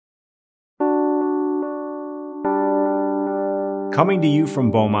Coming to you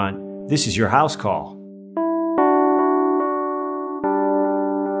from Beaumont, this is your house call.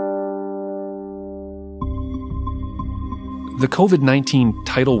 The COVID-19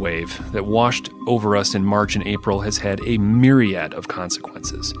 tidal wave that washed over us in March and April has had a myriad of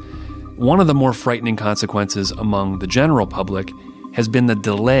consequences. One of the more frightening consequences among the general public has been the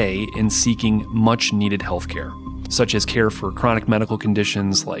delay in seeking much-needed health care, such as care for chronic medical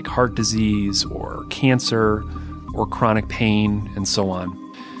conditions like heart disease or cancer or chronic pain and so on.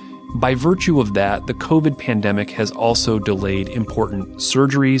 By virtue of that, the COVID pandemic has also delayed important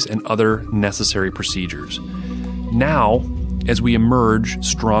surgeries and other necessary procedures. Now, as we emerge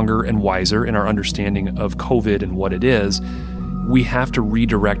stronger and wiser in our understanding of COVID and what it is, we have to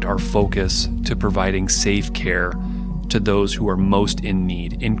redirect our focus to providing safe care to those who are most in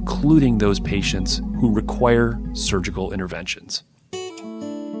need, including those patients who require surgical interventions.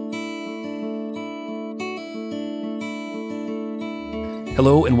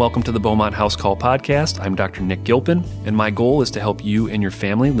 Hello and welcome to the Beaumont House Call podcast. I'm Dr. Nick Gilpin, and my goal is to help you and your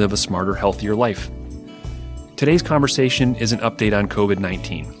family live a smarter, healthier life. Today's conversation is an update on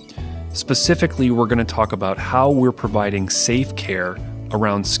COVID-19. Specifically, we're going to talk about how we're providing safe care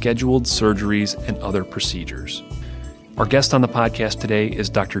around scheduled surgeries and other procedures. Our guest on the podcast today is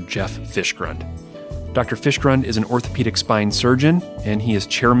Dr. Jeff Fischgrund. Dr. Fischgrund is an orthopedic spine surgeon, and he is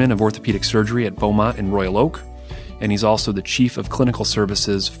chairman of orthopedic surgery at Beaumont in Royal Oak, and he's also the chief of clinical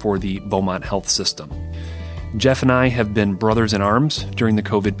services for the Beaumont Health System. Jeff and I have been brothers in arms during the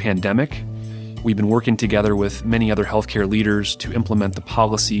COVID pandemic. We've been working together with many other healthcare leaders to implement the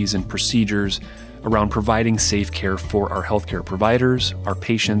policies and procedures around providing safe care for our healthcare providers, our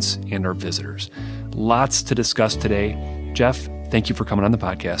patients, and our visitors. Lots to discuss today. Jeff, thank you for coming on the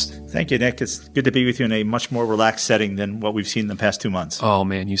podcast. Thank you, Nick. It's good to be with you in a much more relaxed setting than what we've seen in the past 2 months. Oh,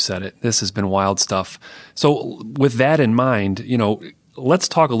 man, you said it. This has been wild stuff. So with that in mind, let's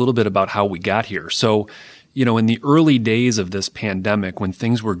talk a little bit about how we got here. So, in the early days of this pandemic, when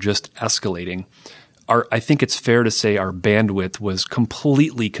things were just escalating, I think it's fair to say our bandwidth was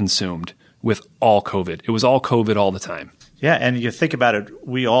completely consumed with all COVID. It was all COVID all the time. Yeah, and you think about it,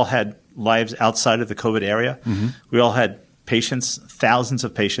 we all had lives outside of the COVID area. Mm-hmm. We all had patients, thousands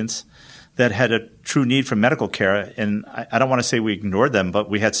of patients, that had a true need for medical care. And I don't want to say we ignored them, but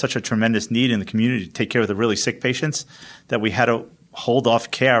we had such a tremendous need in the community to take care of the really sick patients that we had to hold off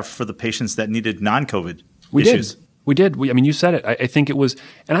care for the patients that needed non-COVID issues. We did. You said it. I think it was,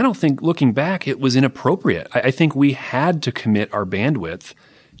 and I don't think, looking back, it was inappropriate. I think we had to commit our bandwidth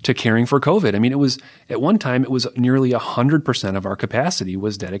to caring for COVID. It was, at one time, it was nearly 100% of our capacity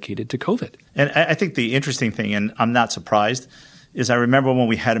was dedicated to COVID. And I think the interesting thing, and I'm not surprised, is I remember when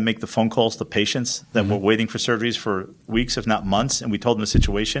we had to make the phone calls to patients that were waiting for surgeries for weeks, if not months, and we told them the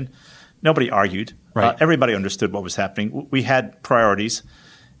situation. Nobody argued. Right. Everybody understood what was happening. We had priorities,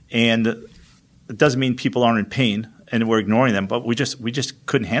 and it doesn't mean people aren't in pain and we're ignoring them, but we just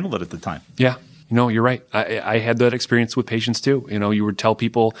couldn't handle it at the time. Yeah. You're right. I had that experience with patients too. You would tell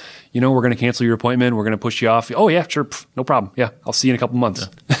people, we're going to cancel your appointment. We're going to push you off. Oh yeah, sure. No problem. Yeah. I'll see you in a couple months.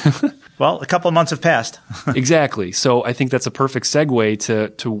 Yeah. Well, a couple of months have passed. Exactly. So I think that's a perfect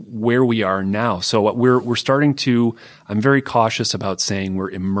segue to where we are now. So we're starting to, I'm very cautious about saying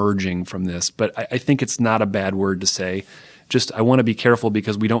we're emerging from this, but I think it's not a bad word to say. Just, I want to be careful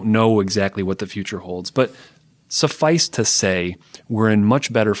because we don't know exactly what the future holds. But suffice to say, we're in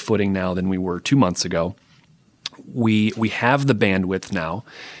much better footing now than we were 2 months ago. We have the bandwidth now,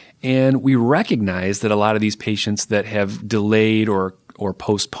 and we recognize that a lot of these patients that have delayed or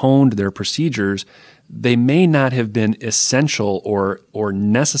postponed their procedures, they may not have been essential or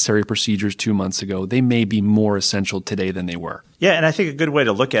necessary procedures 2 months ago. They may be more essential today than they were. Yeah, and I think a good way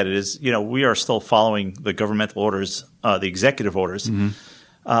to look at it is, we are still following the governmental orders, the executive orders.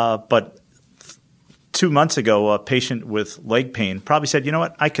 Mm-hmm. But 2 months ago, a patient with leg pain probably said, you know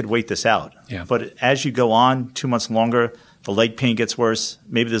what, I could wait this out. Yeah. But as you go on, 2 months longer, the leg pain gets worse.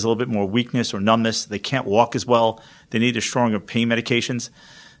 Maybe there's a little bit more weakness or numbness. They can't walk as well. They need a stronger pain medications.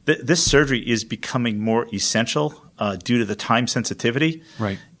 This surgery is becoming more essential due to the time sensitivity.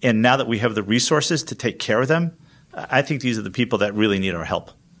 Right. And now that we have the resources to take care of them, I think these are the people that really need our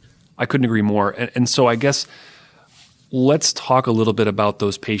help. I couldn't agree more. And so I guess let's talk a little bit about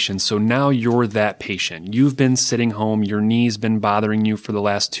those patients. So now you're that patient. You've been sitting home. Your knee's been bothering you for the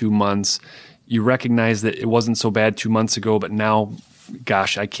last 2 months. You recognize that it wasn't so bad 2 months ago, but now,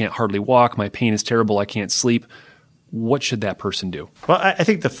 gosh, I can't hardly walk. My pain is terrible. I can't sleep. What should that person do? Well, I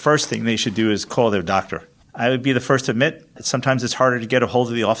think the first thing they should do is call their doctor. I would be the first to admit sometimes it's harder to get a hold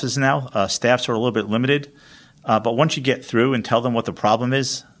of the office now. Staffs are a little bit limited. But once you get through and tell them what the problem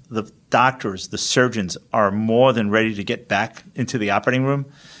is, the doctors, the surgeons are more than ready to get back into the operating room.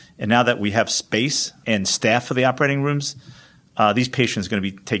 And now that we have space and staff for the operating rooms, these patients are going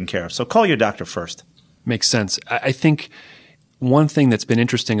to be taken care of. So call your doctor first. Makes sense. I think one thing that's been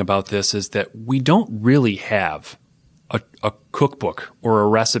interesting about this is that we don't really have a cookbook or a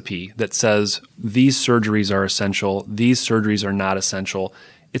recipe that says these surgeries are essential, these surgeries are not essential.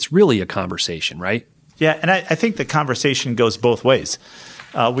 It's really a conversation, right? Yeah, and I think the conversation goes both ways.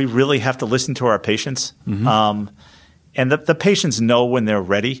 We really have to listen to our patients. Mm-hmm. And the patients know when they're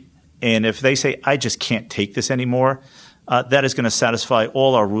ready. And if they say, I just can't take this anymore, that is going to satisfy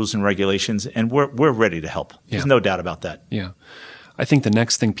all our rules and regulations, and we're ready to help. Yeah. There's no doubt about that. Yeah. I think the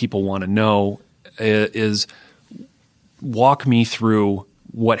next thing people want to know is walk me through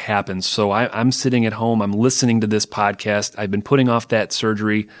what happens. So I'm sitting at home, I'm listening to this podcast, I've been putting off that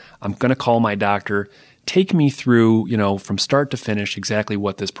surgery, I'm going to call my doctor. Take me through, from start to finish, exactly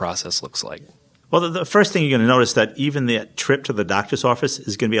what this process looks like. Well, the first thing you're going to notice that even the trip to the doctor's office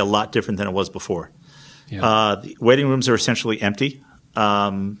is going to be a lot different than it was before. Yeah. The waiting rooms are essentially empty.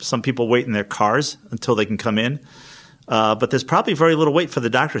 Some people wait in their cars until they can come in. But there's probably very little wait for the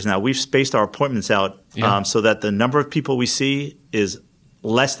doctors now. We've spaced our appointments out so that the number of people we see is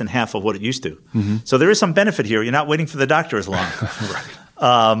less than half of what it used to. Mm-hmm. So there is some benefit here. You're not waiting for the doctor as long.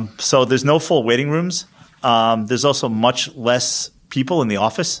 Right. So there's no full waiting rooms. There's also much less people in the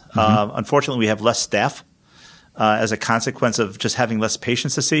office. Mm-hmm. Unfortunately, we have less staff as a consequence of just having less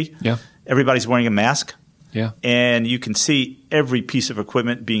patients to see. Yeah. Everybody's wearing a mask. Yeah. And you can see every piece of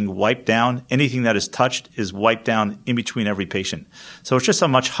equipment being wiped down. Anything that is touched is wiped down in between every patient. So it's just a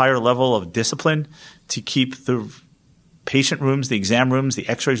much higher level of discipline to keep the patient rooms, the exam rooms, the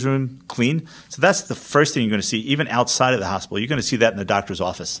x-rays room clean. So that's the first thing you're going to see, even outside of the hospital. You're going to see that in the doctor's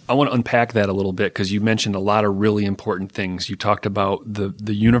office. I want to unpack that a little bit because you mentioned a lot of really important things. You talked about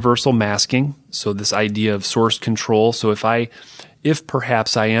the universal masking, so this idea of source control. So if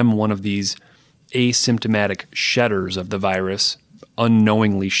perhaps I am one of these asymptomatic shedders of the virus,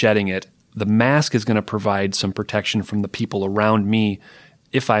 unknowingly shedding it, the mask is going to provide some protection from the people around me.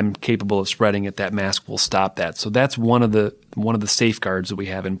 If I'm capable of spreading it, that mask will stop that. So that's one of the safeguards that we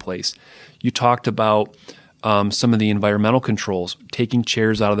have in place. You talked about some of the environmental controls, taking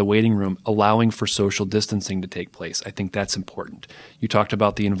chairs out of the waiting room, allowing for social distancing to take place. I think that's important. You talked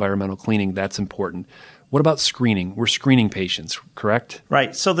about the environmental cleaning. That's important. What about screening? We're screening patients, correct?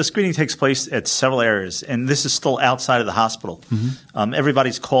 Right. So the screening takes place at several areas, and this is still outside of the hospital. Mm-hmm.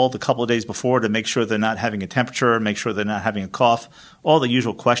 Everybody's called a couple of days before to make sure they're not having a temperature, make sure they're not having a cough, all the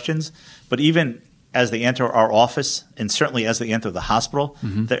usual questions. But even as they enter our office, and certainly as they enter the hospital,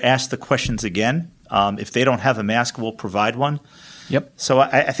 mm-hmm. they're asked the questions again. If they don't have a mask, we'll provide one. Yep. So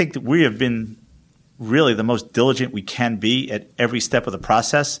I think that we have been really the most diligent we can be at every step of the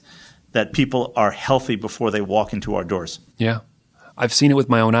process, that people are healthy before they walk into our doors. Yeah. I've seen it with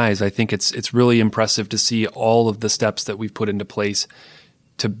my own eyes. I think it's really impressive to see all of the steps that we've put into place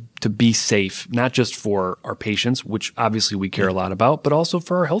to be safe, not just for our patients, which obviously we care a lot about, but also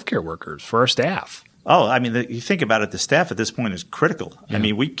for our healthcare workers, for our staff. Oh, I mean, you think about it, the staff at this point is critical. Yeah. I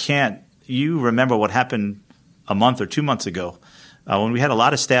mean, we can't – you remember what happened a month or 2 months ago when we had a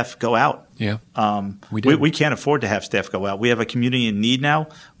lot of staff go out. Yeah, we did. We can't afford to have staff go out. We have a community in need now.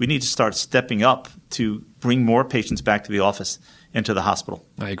 We need to start stepping up to bring more patients back to the office and to the hospital.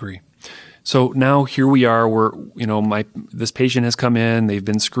 I agree. So now here we are. This patient has come in. They've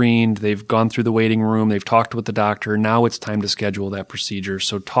been screened. They've gone through the waiting room. They've talked with the doctor. Now it's time to schedule that procedure.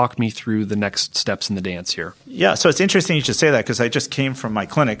 So talk me through the next steps in the dance here. Yeah. So it's interesting you should say that because I just came from my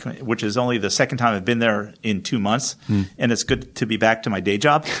clinic, which is only the second time I've been there in 2 months, and it's good to be back to my day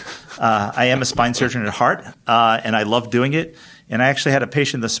job. I am a spine surgeon at heart, and I love doing it. And I actually had a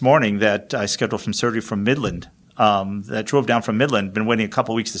patient this morning that I scheduled from surgery from Midland. That drove down from Midland, been waiting a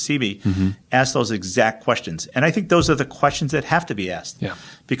couple of weeks to see me, mm-hmm. asked those exact questions. And I think those are the questions that have to be asked. Yeah.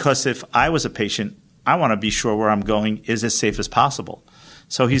 Because if I was a patient, I want to be sure where I'm going is as safe as possible.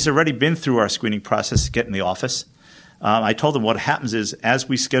 So he's already been through our screening process to get in the office. I told him what happens is as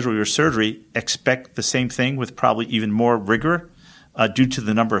we schedule your surgery, expect the same thing with probably even more rigor due to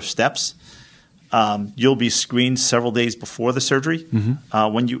the number of steps. You'll be screened several days before the surgery.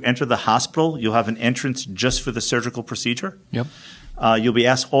 Mm-hmm. When you enter the hospital, you'll have an entrance just for the surgical procedure. Yep. You'll be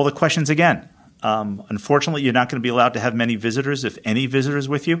asked all the questions again. Unfortunately, you're not going to be allowed to have many visitors, if any visitors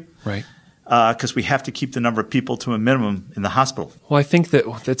with you. Right. Because we have to keep the number of people to a minimum in the hospital. Well, I think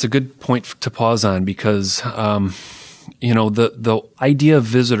that's a good point to pause on because, the idea of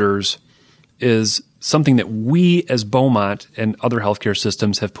visitors is something that we as Beaumont and other healthcare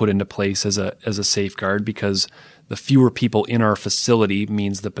systems have put into place as a safeguard because the fewer people in our facility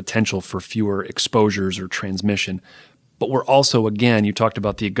means the potential for fewer exposures or transmission. But we're also, again, you talked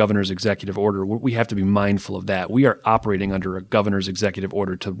about the governor's executive order. We have to be mindful of that. We are operating under a governor's executive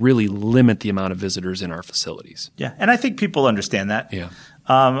order to really limit the amount of visitors in our facilities. Yeah, and I think people understand that. Yeah.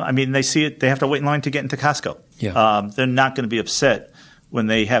 I mean, they see it. They have to wait in line to get into Costco. Yeah. They're not going to be upset when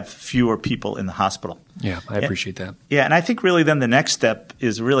they have fewer people in the hospital. Yeah, I appreciate that. Yeah, and I think really then the next step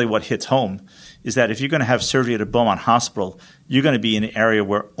is really what hits home, is that if you're going to have surgery at a Beaumont hospital, you're going to be in an area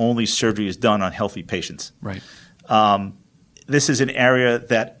where only surgery is done on healthy patients. Right. This is an area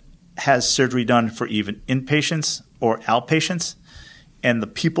that has surgery done for even inpatients or outpatients, and the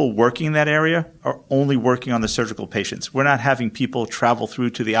people working in that area are only working on the surgical patients. We're not having people travel through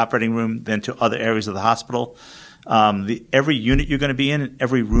to the operating room, then to other areas of the hospital. Every unit you're going to be in,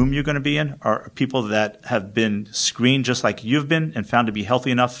 every room you're going to be in, are people that have been screened just like you've been and found to be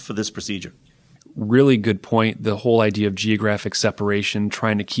healthy enough for this procedure. Really good point. The whole idea of geographic separation,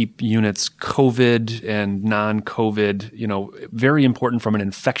 trying to keep units COVID and non-COVID, very important from an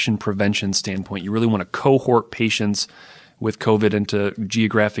infection prevention standpoint. You really want to cohort patients with COVID into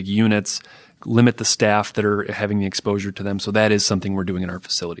geographic units, limit the staff that are having the exposure to them. So that is something we're doing in our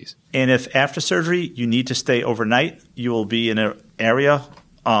facilities. And if after surgery you need to stay overnight, you will be in an area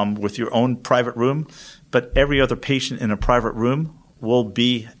with your own private room, but every other patient in a private room will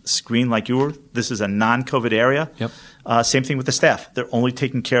be screened like you were. This is a non-COVID area. Yep. Same thing with the staff. They're only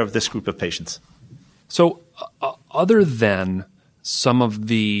taking care of this group of patients. So other than some of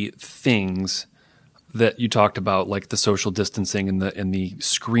the things that you talked about, like the social distancing and the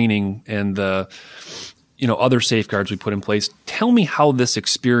screening and the other safeguards we put in place, tell me how this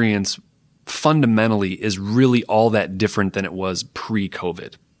experience fundamentally is really all that different than it was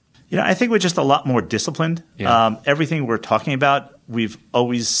pre-COVID. I think we're just a lot more disciplined. Yeah. Everything we're talking about, we've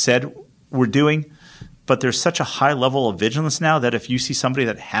always said we're doing, but there's such a high level of vigilance now that if you see somebody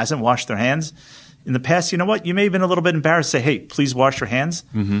that hasn't washed their hands, in the past, you know what? You may have been a little bit embarrassed to say, hey, please wash your hands.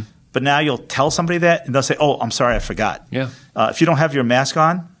 Mm-hmm. But now you'll tell somebody that and they'll say, oh, I'm sorry, I forgot. Yeah. If you don't have your mask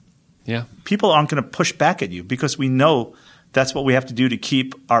on, yeah, people aren't going to push back at you because we know that's what we have to do to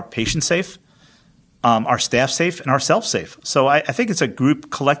keep our patients safe, our staff safe, and ourselves safe. So I think it's a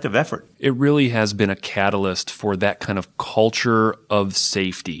group collective effort. It really has been a catalyst for that kind of culture of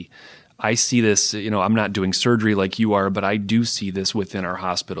safety. I see this, I'm not doing surgery like you are, but I do see this within our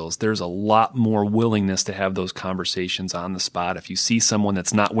hospitals. There's a lot more willingness to have those conversations on the spot. If you see someone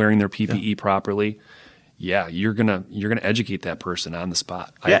that's not wearing their PPE properly, you're gonna educate that person on the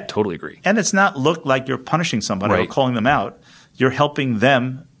spot. I totally agree. And it's not look like you're punishing somebody or calling them out. You're helping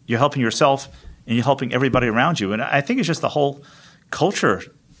them, you're helping yourself, and you're helping everybody around you. And I think it's just the whole culture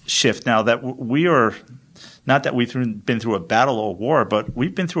shift now that we are – not that we've been through a battle or a war, but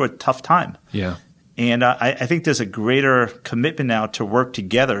we've been through a tough time. Yeah. And I think there's a greater commitment now to work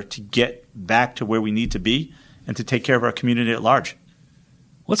together to get back to where we need to be and to take care of our community at large.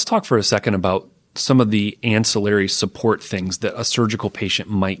 Let's talk for a second about some of the ancillary support things that a surgical patient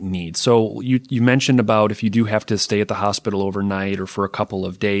might need. So you mentioned about if you do have to stay at the hospital overnight or for a couple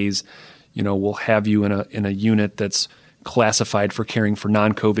of days, we'll have you in a unit that's classified for caring for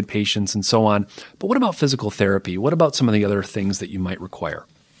non-COVID patients and so on. But what about physical therapy? What about some of the other things that you might require?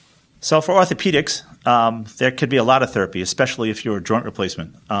 So for orthopedics, there could be a lot of therapy, especially if you're a joint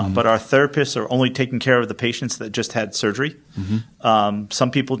replacement. But our therapists are only taking care of the patients that just had surgery. Mm-hmm. Some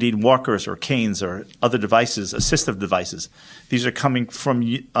people need walkers or canes or other devices, assistive devices. These are coming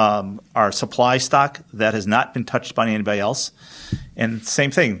from our supply stock that has not been touched by anybody else. And same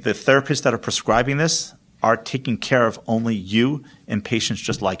thing, the therapists that are prescribing this are taking care of only you and patients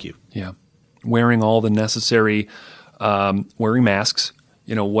just like you. Yeah. Wearing all the necessary, wearing masks,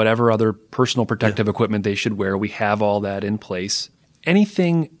 whatever other personal protective equipment they should wear. We have all that in place.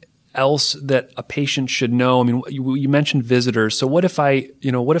 Anything else that a patient should know? I mean, you mentioned visitors. So what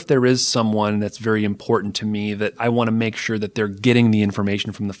if there is someone that's very important to me that I want to make sure that they're getting the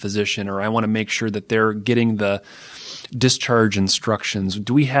information from the physician, or I want to make sure that they're getting the discharge instructions?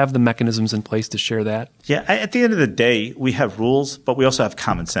 Do we have the mechanisms in place to share that? Yeah, at the end of the day, we have rules, but we also have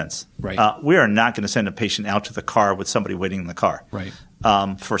common sense. Right. We are not going to send a patient out to the car with somebody waiting in the car. Right.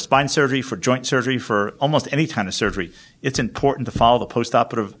 For spine surgery, for joint surgery, for almost any kind of surgery, it's important to follow the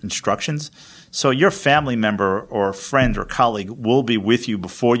postoperative instructions. So your family member or friend or colleague will be with you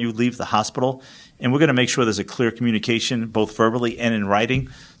before you leave the hospital, and we're going to make sure there's a clear communication both verbally and in writing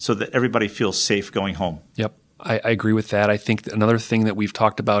so that everybody feels safe going home. Yep. I agree with that. I think another thing that we've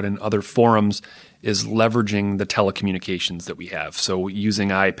talked about in other forums is leveraging the telecommunications that we have. So using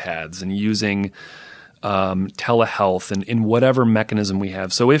iPads and using telehealth, and in whatever mechanism we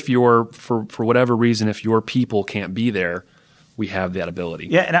have. So if for whatever reason, if your people can't be there, we have that ability.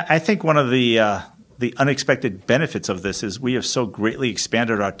 Yeah, and I think one of the unexpected benefits of this is we have so greatly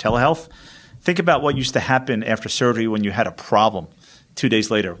expanded our telehealth. Think about what used to happen after surgery when you had a problem 2 days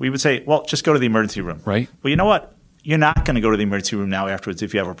later. We would say, well, just go to the emergency room. Right. Well, you know what? You're not going to go to the emergency room now afterwards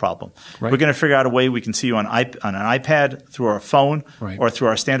if you have a problem. Right. We're going to figure out a way we can see you on an iPad, through our phone, right, or through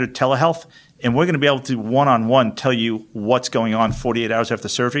our standard telehealth, and we're going to be able to one-on-one tell you what's going on 48 hours after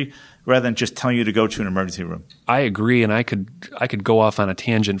surgery rather than just telling you to go to an emergency room. I agree, and I could go off on a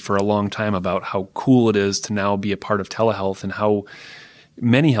tangent for a long time about how cool it is to now be a part of telehealth and how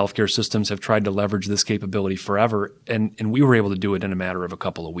many healthcare systems have tried to leverage this capability forever, and we were able to do it in a matter of a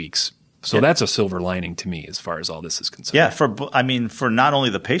couple of weeks. So that's a silver lining to me as far as all this is concerned. Yeah, for not only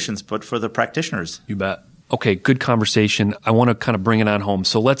the patients, but for the practitioners. You bet. Okay, good conversation. I want to kind of bring it on home.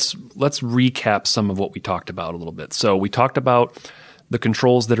 So let's recap some of what we talked about a little bit. So we talked about the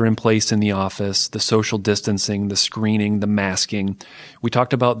controls that are in place in the office, the social distancing, the screening, the masking. We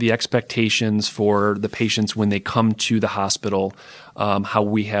talked about the expectations for the patients when they come to the hospital, how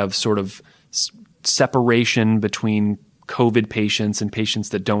we have sort of separation between COVID patients and patients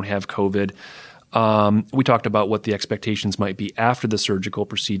that don't have COVID. We talked about what the expectations might be after the surgical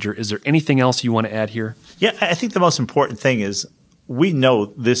procedure. Is there anything else you want to add here? Yeah, I think the most important thing is we know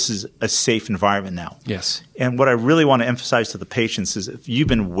this is a safe environment now. Yes. And what I really want to emphasize to the patients is if you've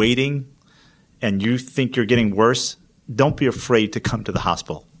been waiting and you think you're getting worse, don't be afraid to come to the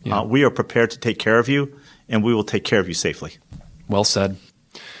hospital. Yeah. We are prepared to take care of you, and we will take care of you safely. Well said.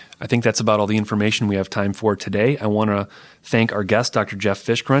 I think that's about all the information we have time for today. I want to thank our guest, Dr. Jeff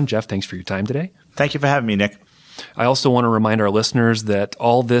Fischgrund. Jeff, thanks for your time today. Thank you for having me, Nick. I also want to remind our listeners that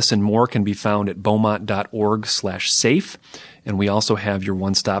all this and more can be found at beaumont.org/safe. And we also have your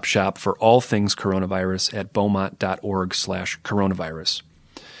one-stop shop for all things coronavirus at beaumont.org/coronavirus.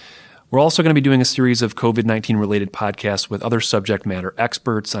 We're also going to be doing a series of COVID-19 related podcasts with other subject matter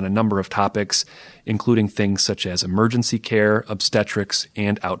experts on a number of topics, including things such as emergency care, obstetrics,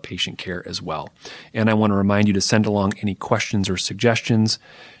 and outpatient care as well. And I want to remind you to send along any questions or suggestions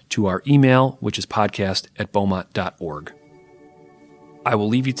to our email, which is podcast@beaumont.org. I will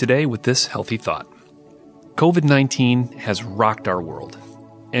leave you today with this healthy thought. COVID-19 has rocked our world,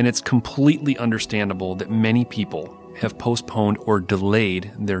 and it's completely understandable that many people have postponed or delayed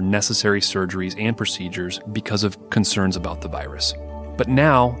their necessary surgeries and procedures because of concerns about the virus. But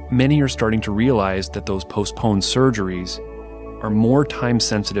now, many are starting to realize that those postponed surgeries are more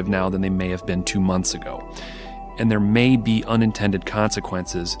time-sensitive now than they may have been 2 months ago, and there may be unintended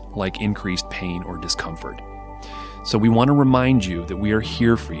consequences like increased pain or discomfort. So we want to remind you that we are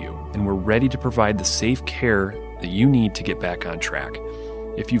here for you, and we're ready to provide the safe care that you need to get back on track.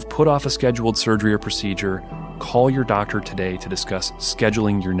 If you've put off a scheduled surgery or procedure, call your doctor today to discuss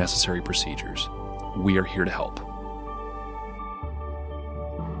scheduling your necessary procedures. We are here to help.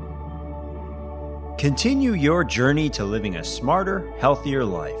 Continue your journey to living a smarter, healthier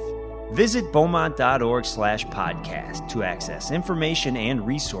life. Visit beaumont.org/podcast to access information and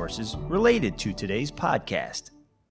resources related to today's podcast.